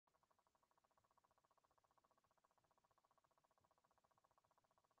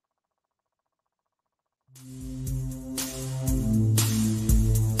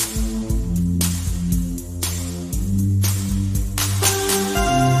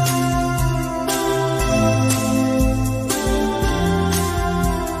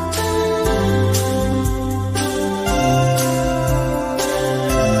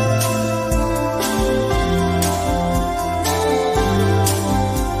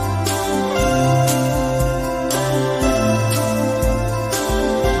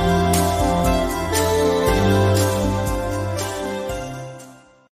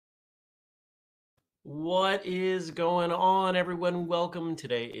everyone. Welcome.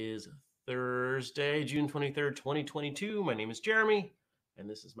 Today is Thursday, June 23rd, 2022. My name is Jeremy, and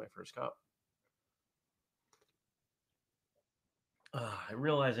this is my first cup. I'm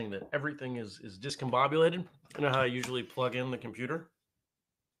realizing that everything is discombobulated. You know how I usually plug in the computer?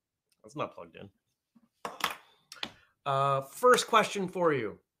 It's not plugged in. First question for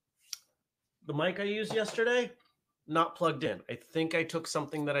you. The mic I used yesterday, not plugged in. I think I took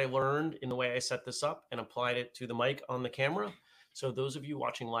something that I learned in the way I set this up and applied it to the mic on the camera. So those of you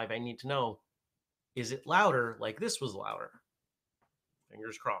watching live, I need to know, is it louder like this was louder?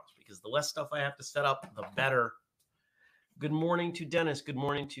 Fingers crossed, because the less stuff I have to set up, the better. Good morning to Dennis. Good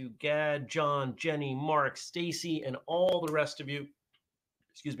morning to Gad, John, Jenny, Mark, Stacy, and all the rest of you.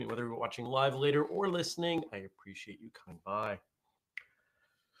 Excuse me, whether you're watching live later or listening, I appreciate you coming by.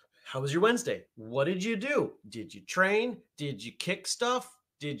 How was your Wednesday? What did you do? Did you train? Did you kick stuff?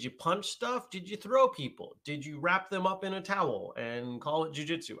 Did you punch stuff? Did you throw people? Did you wrap them up in a towel and call it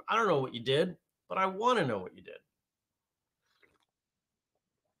jujitsu? I don't know what you did, but I want to know what you did.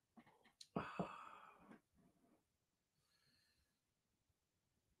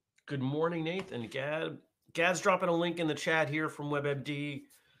 Good morning, Nathan. Gad's dropping a link in the chat here from WebMD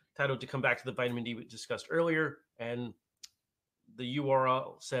titled "To Come Back to the Vitamin D we discussed earlier," and the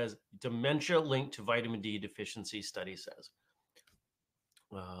URL says dementia linked to vitamin D deficiency study says.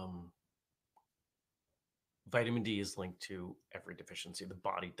 Vitamin D is linked to every deficiency. The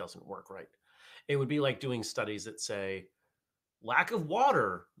body doesn't work right. It would be like doing studies that say lack of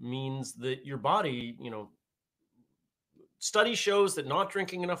water means that your body, study shows that not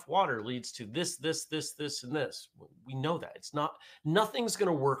drinking enough water leads to this, and this. We know that. Nothing's going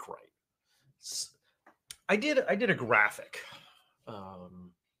to work right. I did a graphic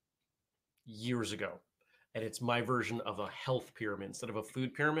years ago, and it's my version of a health pyramid instead of a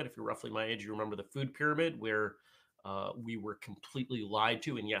food pyramid. If you're roughly my age, you remember the food pyramid where we were completely lied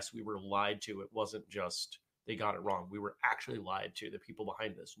to. And yes, we were lied to. It wasn't just they got it wrong. We were actually lied to. The people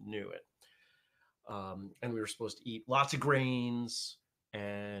behind this knew it. And we were supposed to eat lots of grains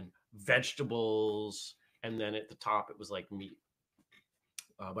and vegetables. And then at the top, it was like meat.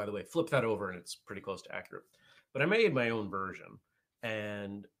 By the way, flip that over and it's pretty close to accurate. But I made my own version.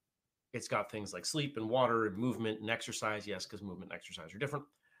 And it's got things like sleep and water and movement and exercise. Yes, because movement and exercise are different.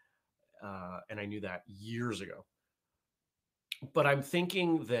 And I knew that years ago. But I'm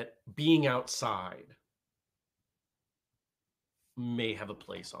thinking that being outside may have a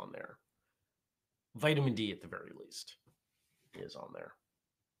place on there. Vitamin D, at the very least, is on there.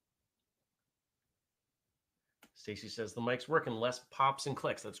 Stacy says the mic's working, less pops and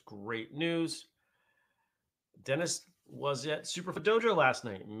clicks. That's great news. Dennis was at Superfoot Dojo last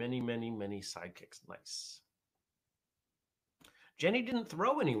night. Many sidekicks. Nice. Jenny didn't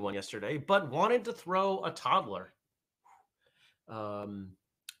throw anyone yesterday, but wanted to throw a toddler.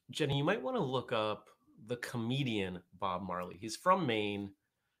 Jenny, you might want to look up the comedian Bob Marley. He's from Maine.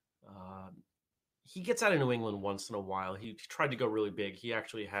 He gets out of New England once in a while. He tried to go really big. He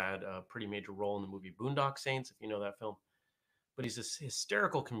actually had a pretty major role in the movie Boondock Saints, if you know that film. But he's a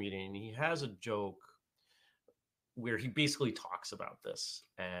hysterical comedian. He has a joke where he basically talks about this,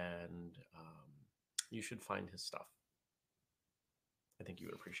 and you should find his stuff. I think you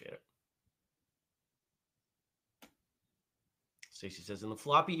would appreciate it. Stacy says, in the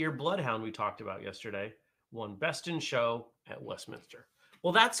floppy ear bloodhound we talked about yesterday, won Best in Show at Westminster.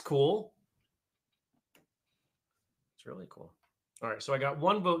 Well, that's cool. It's really cool. All right, so I got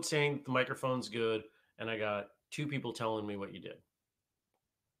one vote saying the microphone's good, and I got 2 people telling me what you did.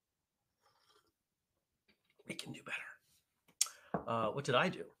 We can do better. What did I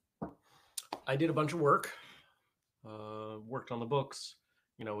do? I did a bunch of work. Worked on the books.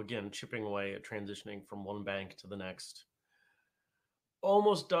 Again, chipping away at transitioning from one bank to the next.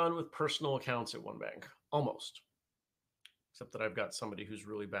 Almost done with personal accounts at one bank. Almost. Except that I've got somebody who's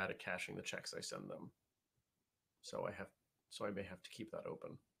really bad at cashing the checks I send them. So I may have to keep that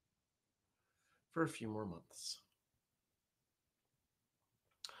open for a few more months.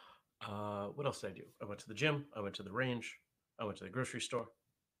 What else did I do? I went to the gym. I went to the range. I went to the grocery store.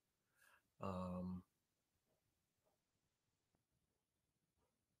 I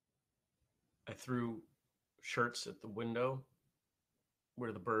threw shirts at the window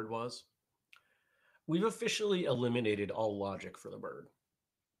where the bird was. We've officially eliminated all logic for the bird.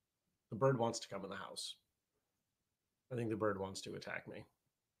 The bird wants to come in the house. I think the bird wants to attack me.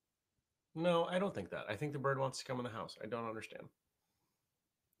 No, I don't think that. I think the bird wants to come in the house. I don't understand.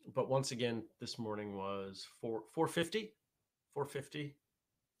 But once again, this morning was 4:50. 4:50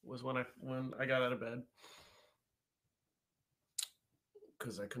 was when I got out of bed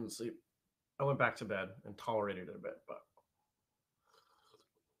because I couldn't sleep. I went back to bed and tolerated it a bit, but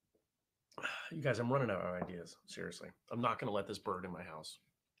You guys, I'm running out of ideas. Seriously. I'm not going to let this bird in my house.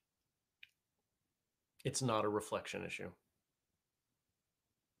 It's not a reflection issue.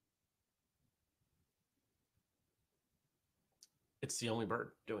 It's the only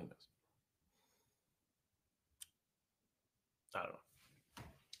bird doing this. I don't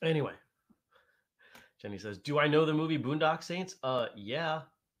know. Anyway, Jenny says, "Do I know the movie Boondock Saints?" Yeah,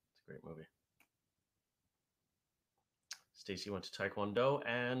 it's a great movie. Stacy went to Taekwondo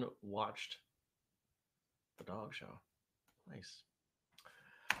and watched the dog show. Nice.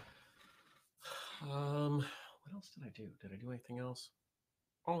 What else did I do? Did I do anything else?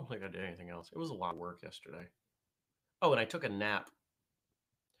 I don't think I did anything else. It was a lot of work yesterday. Oh, and I took a nap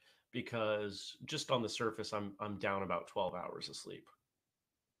because just on the surface, I'm down about 12 hours of sleep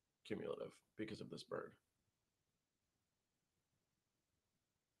cumulative because of this bird.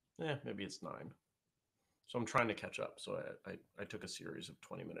 Maybe it's 9. So I'm trying to catch up. So I took a series of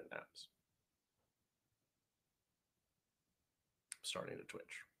 20-minute naps. I'm starting to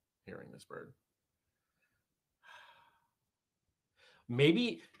twitch hearing this bird.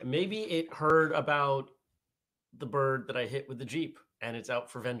 Maybe it heard about the bird that I hit with the Jeep and it's out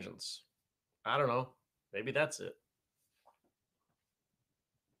for vengeance. I don't know. Maybe that's it.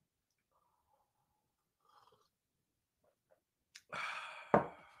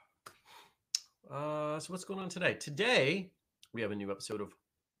 So what's going on today? Today, we have a new episode of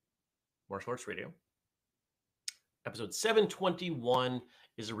Martial Arts Radio. Episode 721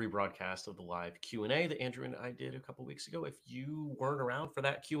 is a rebroadcast of the live Q&A that Andrew and I did a couple weeks ago. If you weren't around for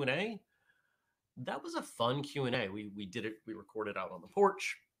that Q&A, that was a fun Q&A. We did it. We recorded out on the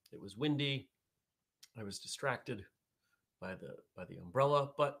porch. It was windy. I was distracted by the umbrella,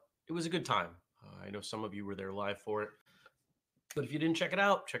 but it was a good time. I know some of you were there live for it, but if you didn't check it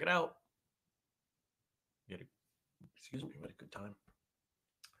out, check it out. We had a good time.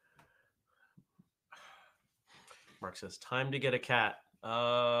 Mark says, time to get a cat.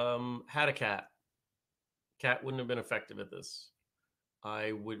 Had a cat. Cat wouldn't have been effective at this.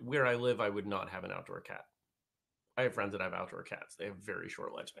 Where I live, I would not have an outdoor cat. I have friends that have outdoor cats. They have very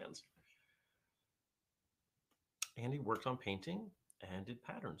short lifespans. Andy worked on painting and did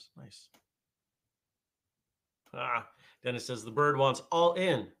patterns. Nice. Dennis says, the bird wants All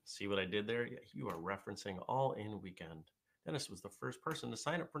In. See what I did there? Yeah, you are referencing All In Weekend. Dennis was the first person to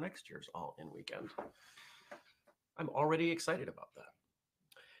sign up for next year's All In Weekend. I'm already excited about that.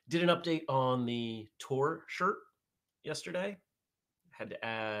 Did an update on the tour shirt yesterday. Had to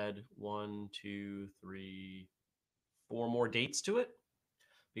add 1, 2, 3, 4 more dates to it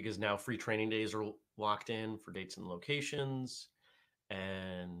because now free training days are locked in for dates and locations.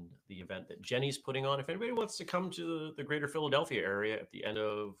 And the event that Jenny's putting on, if anybody wants to come to the greater Philadelphia area at the end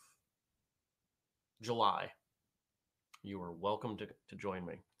of July, you are welcome to join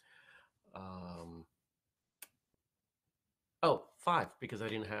me. 5, because I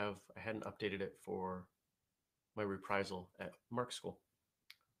hadn't updated it for my reprisal at Mark's school.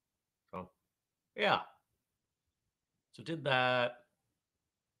 So yeah. So did that.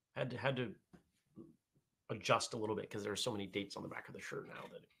 Had to adjust a little bit because there are so many dates on the back of the shirt now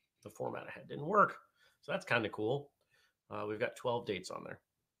that the format I had didn't work. So that's kind of cool. We've got 12 dates on there.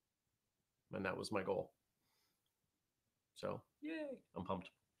 And that was my goal. So yay, I'm pumped.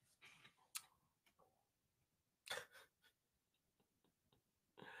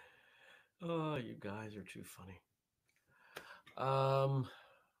 Oh, you guys are too funny.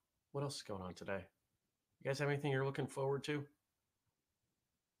 What else is going on today? You guys have anything you're looking forward to?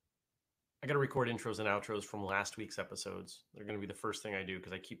 I got to record intros and outros from last week's episodes. They're going to be the first thing I do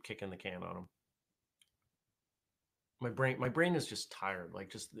because I keep kicking the can on them. My brain is just tired. Like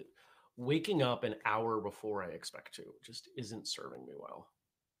just waking up an hour before I expect to just isn't serving me well.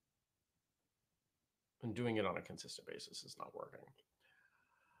 And doing it on a consistent basis is not working.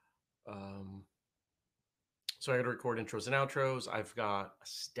 So I got to record intros and outros. I've got a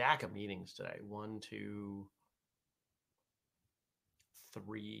stack of meetings today. 1, 2,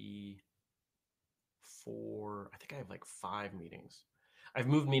 3, 4. I think I have like 5 meetings. I've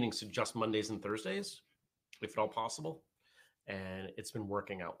moved meetings to just Mondays and Thursdays, if at all possible. And it's been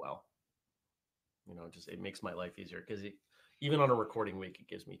working out well. It makes my life easier because even on a recording week, it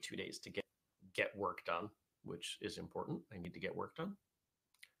gives me 2 days to get work done, which is important. I need to get work done.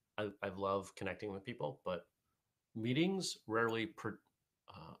 I love connecting with people, but meetings rarely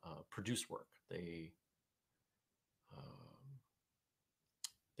produce work. They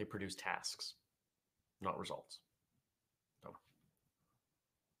produce tasks, not results. So.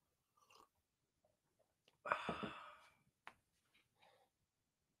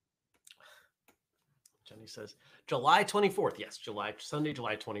 Jenny says July 24th. Yes, Sunday,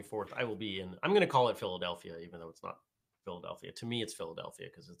 July 24th. I will be in. I'm going to call it Philadelphia, even though it's not Philadelphia. To me, it's Philadelphia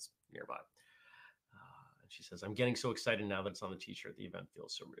because it's nearby. And she says, I'm getting so excited now that it's on the t-shirt. The event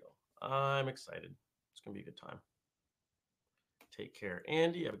feels so real. I'm excited. It's going to be a good time. Take care,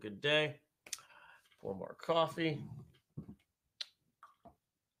 Andy. Have a good day. Pour more coffee.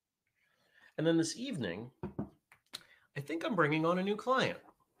 And then this evening, I think I'm bringing on a new client.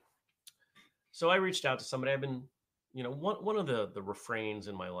 So I reached out to somebody. I've been, one of the refrains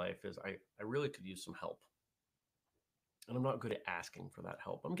in my life is I really could use some help. And I'm not good at asking for that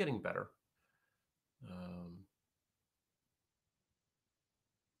help. I'm getting better.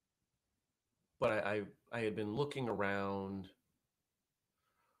 But I had been looking around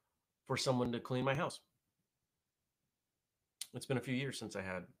for someone to clean my house. It's been a few years since I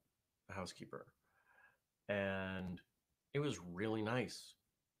had a housekeeper, and it was really nice.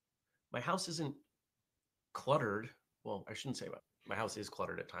 My house isn't cluttered. Well, I shouldn't say that. My house is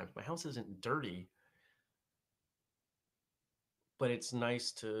cluttered at times. My house isn't dirty, but it's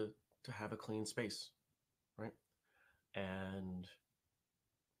nice to have a clean space, right? And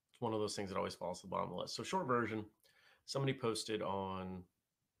it's one of those things that always falls to the bottom of the list. So short version, somebody posted on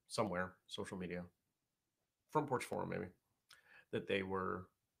somewhere, social media, Front Porch Forum maybe, that they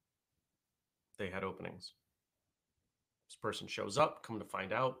had openings. This person shows up, come to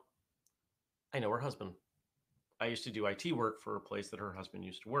find out, I know her husband. I used to do IT work for a place that her husband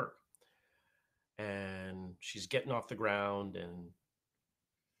used to work. And she's getting off the ground and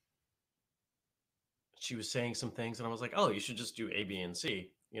she was saying some things and I was like, oh, you should just do A, B, and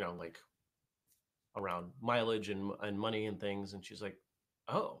C, like around mileage and money and things. And she's like,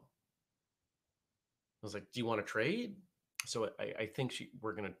 oh. I was like, do you want to trade? So I think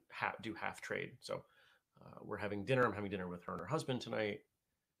we're going to do half trade. So we're having dinner. I'm having dinner with her and her husband tonight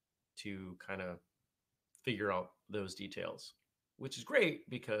to kind of figure out those details, which is great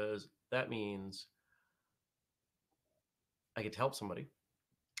because that means I get to help somebody.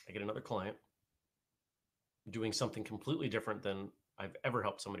 I get another client doing something completely different than I've ever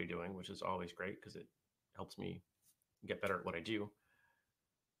helped somebody doing, which is always great because it helps me get better at what I do.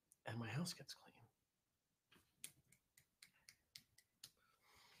 And my house gets clean.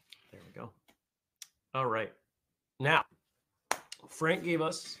 There we go. All right. Now, Frank gave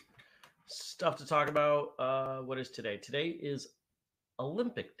us stuff to talk about. What is today? Today is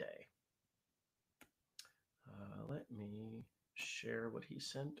Olympic Day. Let me share what he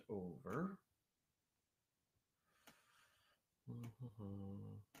sent over.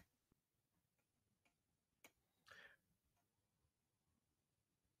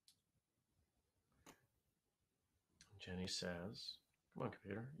 Jenny says, come on,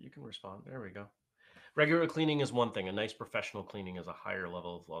 computer, you can respond. There we go. Regular cleaning is one thing. A nice professional cleaning is a higher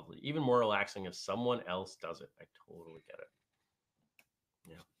level of lovely. Even more relaxing if someone else does it. I totally get it.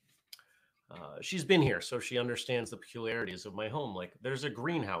 Yeah. She's been here, so she understands the peculiarities of my home. Like there's a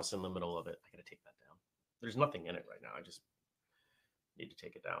greenhouse in the middle of it. I got to take that down. There's nothing in it right now. I just need to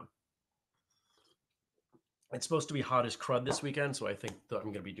take it down. It's supposed to be hot as crud this weekend, so I think that I'm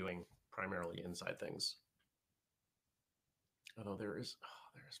going to be doing primarily inside things. Although there is a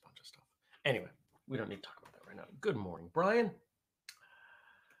bunch of stuff. Anyway, we don't need to talk about that right now. Good morning, Brian.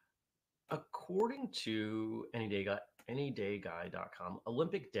 According to AnyDayGuy.com,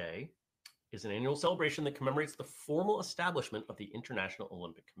 Olympic Day is an annual celebration that commemorates the formal establishment of the International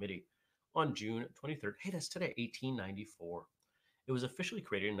Olympic Committee on June 23rd. Hey, that's today, 1894. It was officially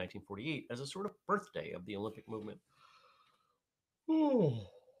created in 1948 as a sort of birthday of the Olympic movement.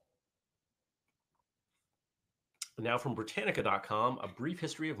 Now from Britannica.com, a brief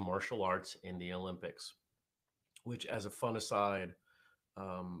history of martial arts in the Olympics, which, as a fun aside,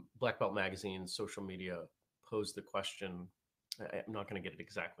 Black Belt Magazine social media posed the question. I'm not going to get it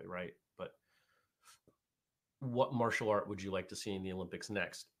exactly right, but what martial art would you like to see in the Olympics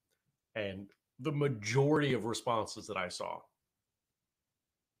next? And the majority of responses that I saw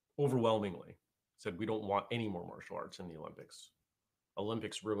overwhelmingly said, we don't want any more martial arts in the Olympics.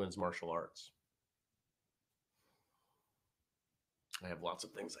 Olympics ruins martial arts. I have lots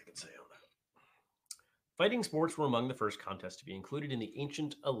of things I could say on that. Fighting sports were among the first contests to be included in the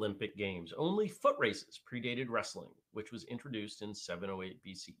ancient Olympic Games. Only foot races predated wrestling, which was introduced in 708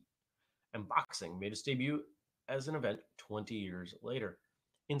 BC. And boxing made its debut as an event 20 years later.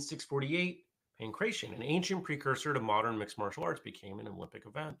 In 648, pankration, an ancient precursor to modern mixed martial arts, became an Olympic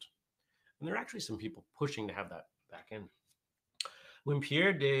event. And there are actually some people pushing to have that back in. When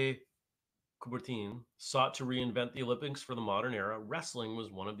Pierre de Coubertin sought to reinvent the Olympics for the modern era, wrestling was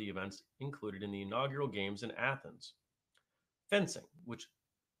one of the events included in the inaugural games in Athens. Fencing, which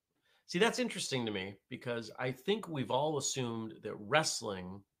See, that's interesting to me because I think we've all assumed that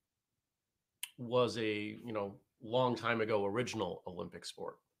wrestling was a, long time ago original Olympic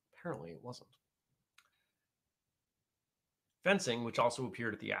sport. Apparently it wasn't. Fencing, which also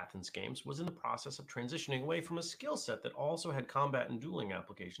appeared at the Athens Games, was in the process of transitioning away from a skill set that also had combat and dueling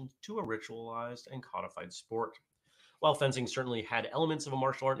applications to a ritualized and codified sport. While fencing certainly had elements of a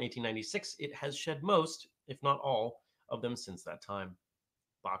martial art in 1896, it has shed most, if not all, of them since that time.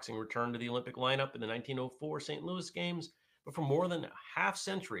 Boxing returned to the Olympic lineup in the 1904 St. Louis Games, but for more than a half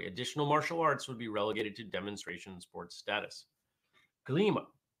century, additional martial arts would be relegated to demonstration sports status. Glima,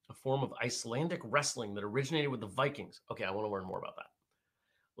 a form of Icelandic wrestling that originated with the Vikings. Okay, I want to learn more about that.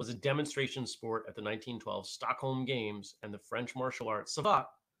 Was a demonstration sport at the 1912 Stockholm Games, and the French martial art Savate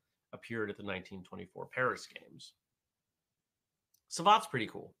appeared at the 1924 Paris Games. Savate's pretty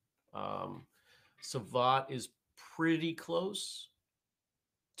cool. Savate is pretty close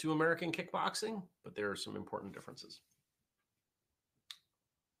to American kickboxing, but there are some important differences.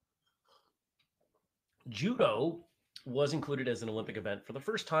 Judo was included as an Olympic event for the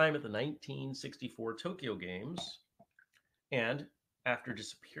first time at the 1964 Tokyo Games, and after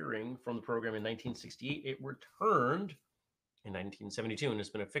disappearing from the program in 1968, it returned in 1972 and has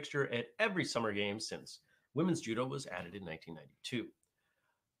been a fixture at every Summer Games since. Women's judo was added in 1992.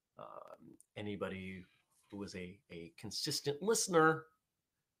 Anybody who was a consistent listener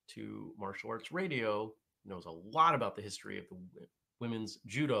to martial arts radio knows a lot about the history of the women's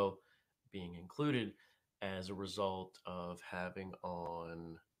judo being included as a result of having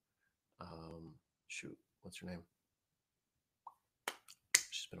on, what's her name?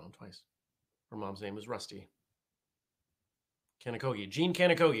 She's been on twice. Her mom's name is Rusty. Kanakogi, Gene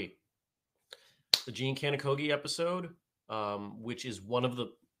Kanakogi. The Gene Kanakogi episode, which is one of the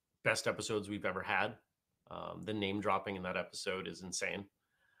best episodes we've ever had. The name dropping in that episode is insane,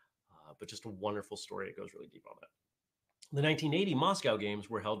 but just a wonderful story. It goes really deep on that. The 1980 Moscow Games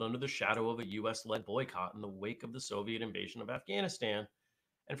were held under the shadow of a U.S.-led boycott in the wake of the Soviet invasion of Afghanistan,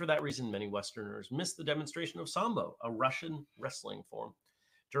 and for that reason, many Westerners missed the demonstration of Sambo, a Russian wrestling form,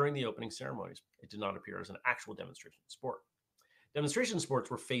 during the opening ceremonies. It did not appear as an actual demonstration sport. Demonstration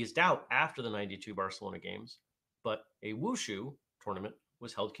sports were phased out after the 92 Barcelona Games, but a wushu tournament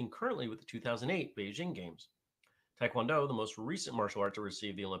was held concurrently with the 2008 Beijing Games. Taekwondo, the most recent martial art to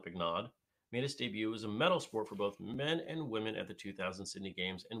receive the Olympic nod, made its debut as a medal sport for both men and women at the 2000 Sydney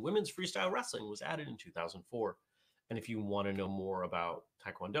Games, and women's freestyle wrestling was added in 2004. And if you want to know more about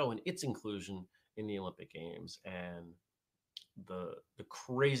Taekwondo and its inclusion in the Olympic Games and the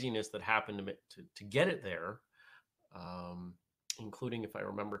craziness that happened to get it there, including, if I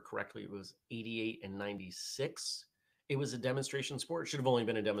remember correctly, it was 88 and 96. It was a demonstration sport. It should have only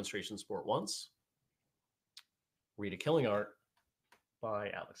been a demonstration sport once. Read A Killing Art by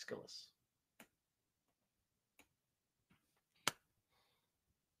Alex Gillis.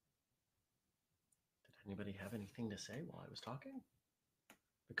 Did anybody have anything to say while I was talking?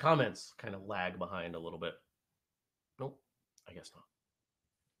 The comments kind of lag behind a little bit. Nope, I guess not.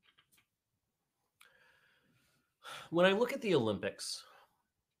 When I look at the Olympics,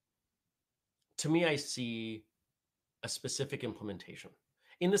 to me, I see a specific implementation.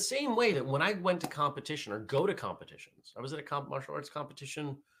 In the same way that when I went to competition or go to competitions, I was at a martial arts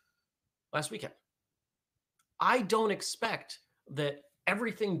competition last weekend. I don't expect that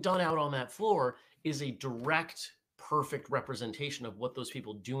everything done out on that floor is a direct, perfect representation of what those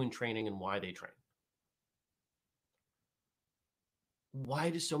people do in training and why they train.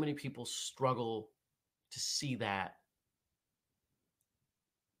 Why do so many people struggle to see that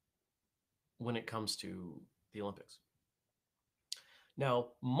when it comes to the Olympics? Now,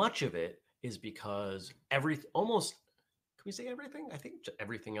 much of it is because almost, can we say everything? I think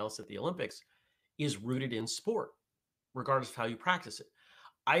everything else at the Olympics is rooted in sport, regardless of how you practice it.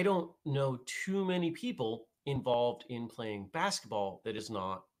 I don't know too many people involved in playing basketball that is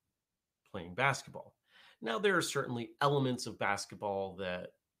not playing basketball. Now, there are certainly elements of basketball that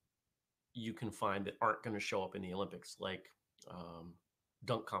you can find that aren't going to show up in the Olympics, like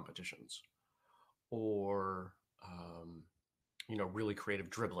dunk competitions or really creative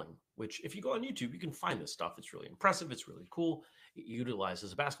dribbling, which if you go on YouTube, you can find this stuff. It's really impressive. It's really cool. It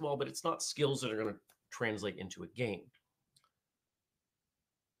utilizes basketball, but it's not skills that are going to translate into a game.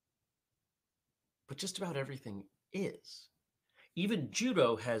 But just about everything is. Even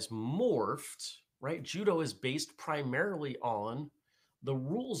judo has morphed, right? Judo is based primarily on the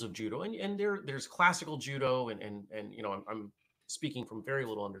rules of judo. And there's classical judo and I'm speaking from very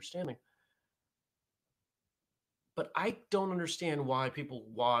little understanding. But I don't understand why people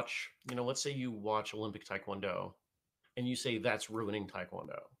let's say you watch Olympic Taekwondo and you say that's ruining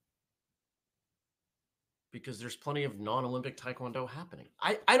Taekwondo. because there's plenty of non-Olympic Taekwondo happening.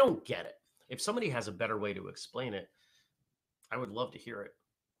 I don't get it. If somebody has a better way to explain it, I would love to hear it.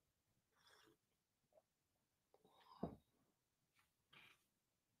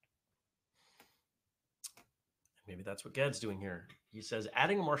 Maybe that's what Ged's doing here. He says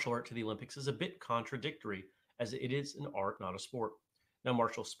adding a martial art to the Olympics is a bit contradictory, as it is an art, not a sport. Now,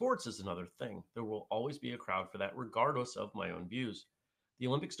 martial sports is another thing. There will always be a crowd for that, regardless of my own views. The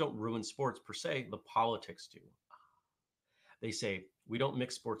Olympics don't ruin sports per se, the politics do. They say we don't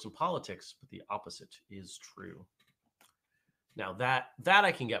mix sports and politics, but the opposite is true. Now that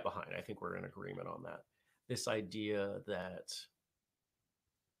I can get behind. I think we're in agreement on that. This idea that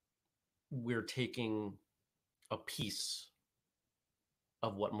we're taking a piece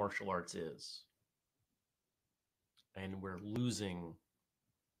of what martial arts is, and we're losing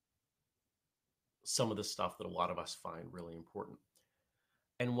some of the stuff that a lot of us find really important.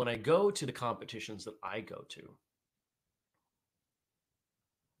 And when I go to the competitions that I go to,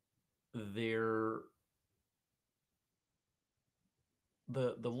 they're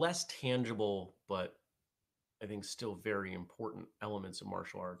the less tangible, but I think still very important elements of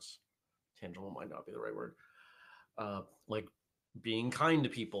martial arts. Tangible might not be the right word. Like being kind to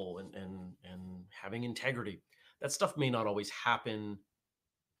people and having integrity. That stuff may not always happen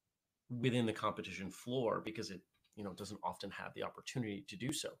within the competition floor because it doesn't often have the opportunity to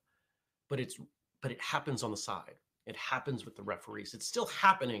do so. But it happens on the side. It happens with the referees. It's still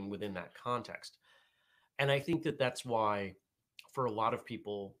happening within that context. And I think that that's why, for a lot of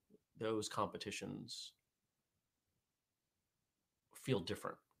people, those competitions feel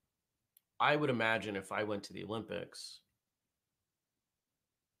different. I would imagine if I went to the Olympics,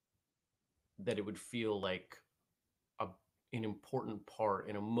 that it would feel like an important part,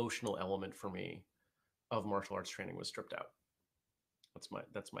 an emotional element for me of martial arts training was stripped out.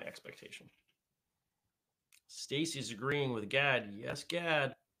 That's my expectation. Stacy's agreeing with Gad. Yes,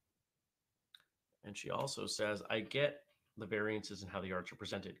 Gad. And she also says, I get the variances in how the arts are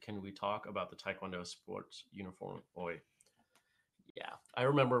presented. Can we talk about the Taekwondo sports uniform? Oi. Yeah. I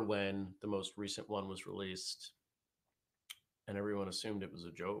remember when the most recent one was released and everyone assumed it was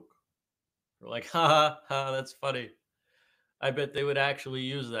a joke. They're like, ha ha, that's funny. I bet they would actually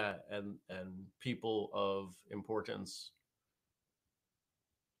use that, and people of importance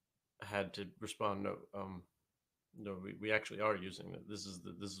had to respond, no, no, we actually are using it. This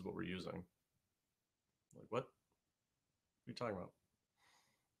is what we're using. Like, what are you talking about?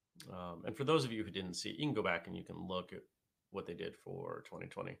 And for those of you who didn't see, you can go back and you can look at what they did for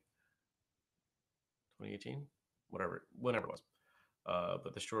 2020, 2018, whenever it was.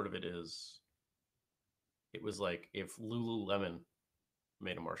 But the short of it is, it was like if Lululemon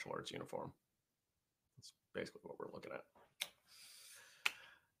made a martial arts uniform. That's basically what we're looking at.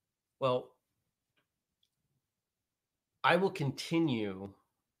 Well, I will continue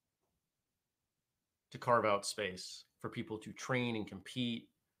to carve out space for people to train and compete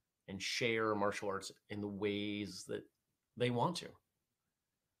and share martial arts in the ways that they want to.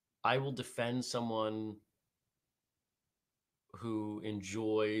 I will defend someone who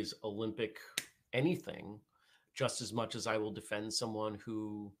enjoys Olympic anything just as much as I will defend someone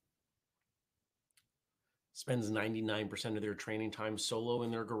who spends 99% of their training time solo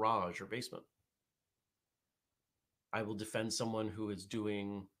in their garage or basement. I will defend someone who is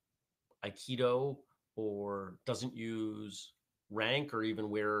doing Aikido or doesn't use rank or even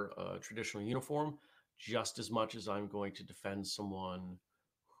wear a traditional uniform just as much as I'm going to defend someone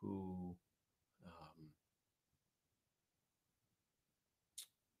who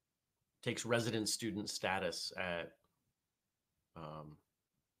takes resident student status at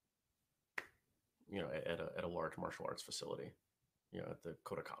at a large martial arts facility, at the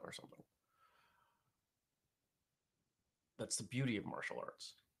Kodokan or something. That's the beauty of martial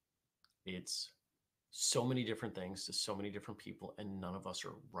arts. It's so many different things to so many different people, and none of us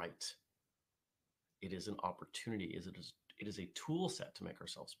are right. It is an opportunity. It is a tool set to make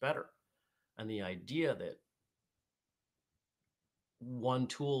ourselves better. And the idea that one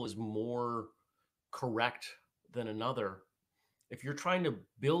tool is more correct than another, if you're trying to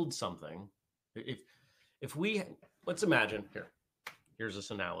build something, if we, let's imagine, here's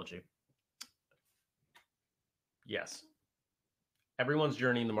this analogy. Yes, everyone's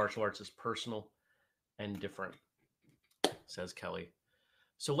journey in the martial arts is personal and different, says Kelly.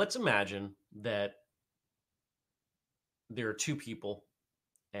 So let's imagine that there are two people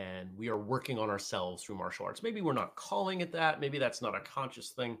and we are working on ourselves through martial arts. Maybe we're not calling it that. Maybe that's not a conscious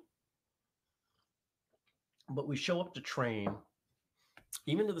thing. But we show up to train,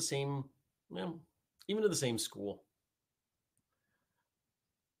 even to the same school.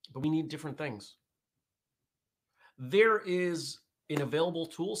 But we need different things. There is an available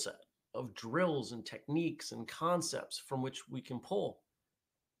tool set of drills and techniques and concepts from which we can pull.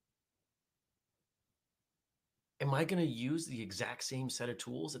 Am I going to use the exact same set of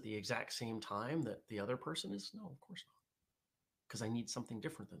tools at the exact same time that the other person is? No, of course not. Because I need something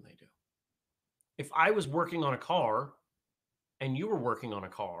different than they do. If I was working on a car and you were working on a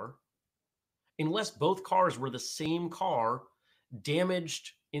car, unless both cars were the same car,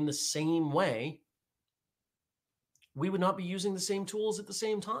 damaged in the same way, we would not be using the same tools at the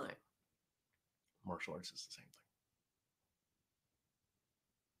same time. Martial arts is the same thing.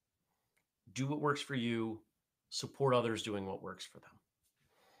 Do what works for you. Support others doing what works for them.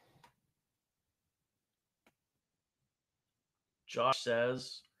 Josh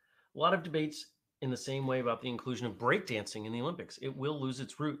says, a lot of debates in the same way about the inclusion of breakdancing in the Olympics. It will lose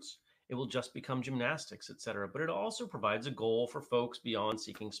its roots. It will just become gymnastics, etc. But it also provides a goal for folks beyond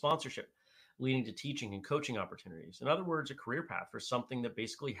seeking sponsorship, leading to teaching and coaching opportunities. In other words, a career path for something that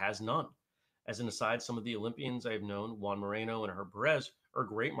basically has none. As an aside, some of the Olympians I've known, Juan Moreno and Herb Perez, are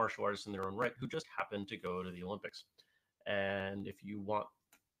great martial artists in their own right who just happen to go to the Olympics. And if you want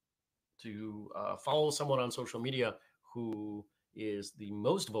to follow someone on social media who is the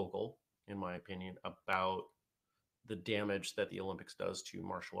most vocal, in my opinion, about the damage that the Olympics does to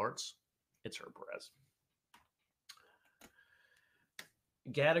martial arts, it's Herb Perez.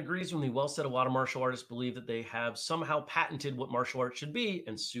 Gad agrees with me. Well said. A lot of martial artists believe that they have somehow patented what martial arts should be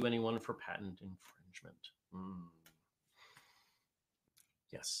and sue anyone for patent infringement.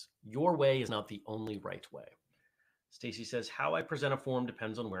 Yes, your way is not the only right way. Stacy says, how I present a form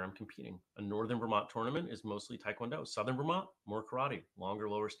depends on where I'm competing. A Northern Vermont tournament is mostly Taekwondo. Southern Vermont, more karate, longer,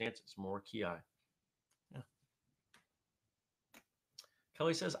 lower stances, more ki. Yeah.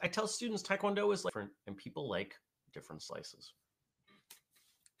 Kelly says, I tell students Taekwondo is different and people like different slices.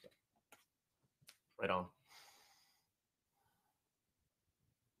 Right on.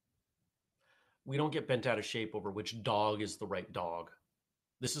 We don't get bent out of shape over which dog is the right dog.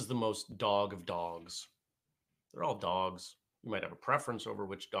 This is the most dog of dogs. They're all dogs. You might have a preference over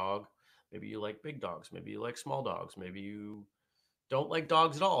which dog. Maybe you like big dogs. Maybe you like small dogs. Maybe you don't like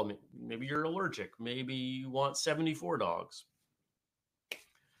dogs at all. Maybe you're allergic. Maybe you want 74 dogs.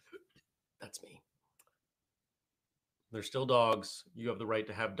 That's me. They're still dogs. You have the right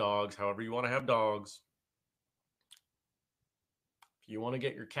to have dogs however you want to have dogs. If you want to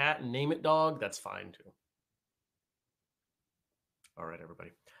get your cat and name it dog, that's fine too. All right,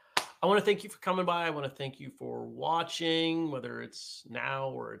 everybody. I want to thank you for coming by. I want to thank you for watching, whether it's now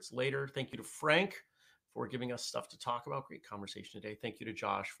or it's later. Thank you to Frank for giving us stuff to talk about. Great conversation today. Thank you to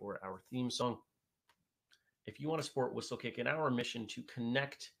Josh for our theme song. If you want to support Whistlekick in our mission to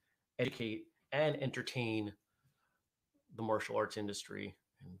connect, educate, and entertain the martial arts industry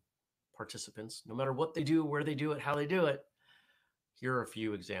and participants, no matter what they do, where they do it, how they do it, here are a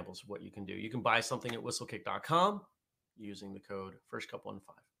few examples of what you can do. You can buy something at whistlekick.com using the code FIRSTCUP15.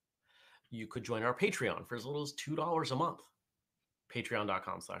 You could join our Patreon for as little as $2 a month.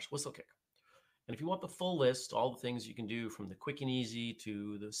 Patreon.com/whistlekick. And if you want the full list, all the things you can do from the quick and easy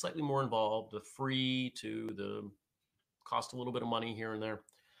to the slightly more involved, the free to the cost a little bit of money here and there,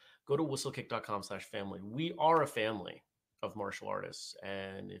 go to whistlekick.com/family. We are a family of martial artists.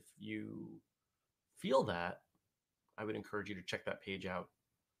 And if you feel that, I would encourage you to check that page out.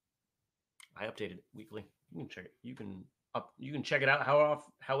 I update it weekly. You can check it. You can check it out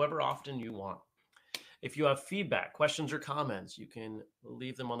however often you want. If you have feedback, questions, or comments, you can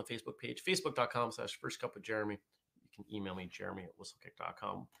leave them on the Facebook page, facebook.com/firstcupwithjeremy. You can email me,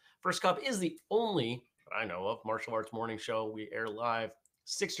 jeremy@whistlekick.com. First Cup is the only, that I know of, martial arts morning show. We air live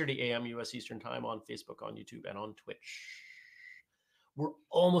 6:30 a.m. U.S. Eastern Time on Facebook, on YouTube, and on Twitch. We're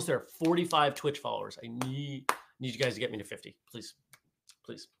almost there. 45 Twitch followers. I need you guys to get me to 50. Please.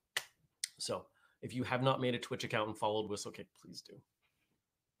 Please. So if you have not made a Twitch account and followed Whistlekick, please do.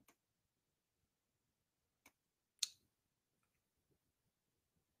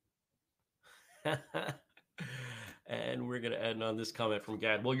 And we're going to end on this comment from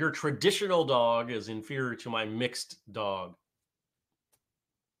Gad. Well, your traditional dog is inferior to my mixed dog.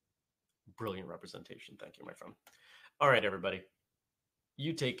 Brilliant representation. Thank you, my friend. All right, everybody.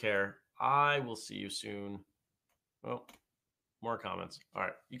 You take care. I will see you soon. Well, more comments. All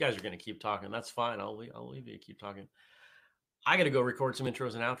right. You guys are going to keep talking. That's fine. I'll leave you to keep talking. I got to go record some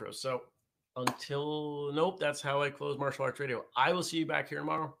intros and outros. So nope, that's how I close Martial Arts Radio. I will see you back here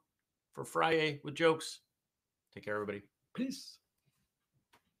tomorrow for Friday with jokes. Take care, everybody. Peace.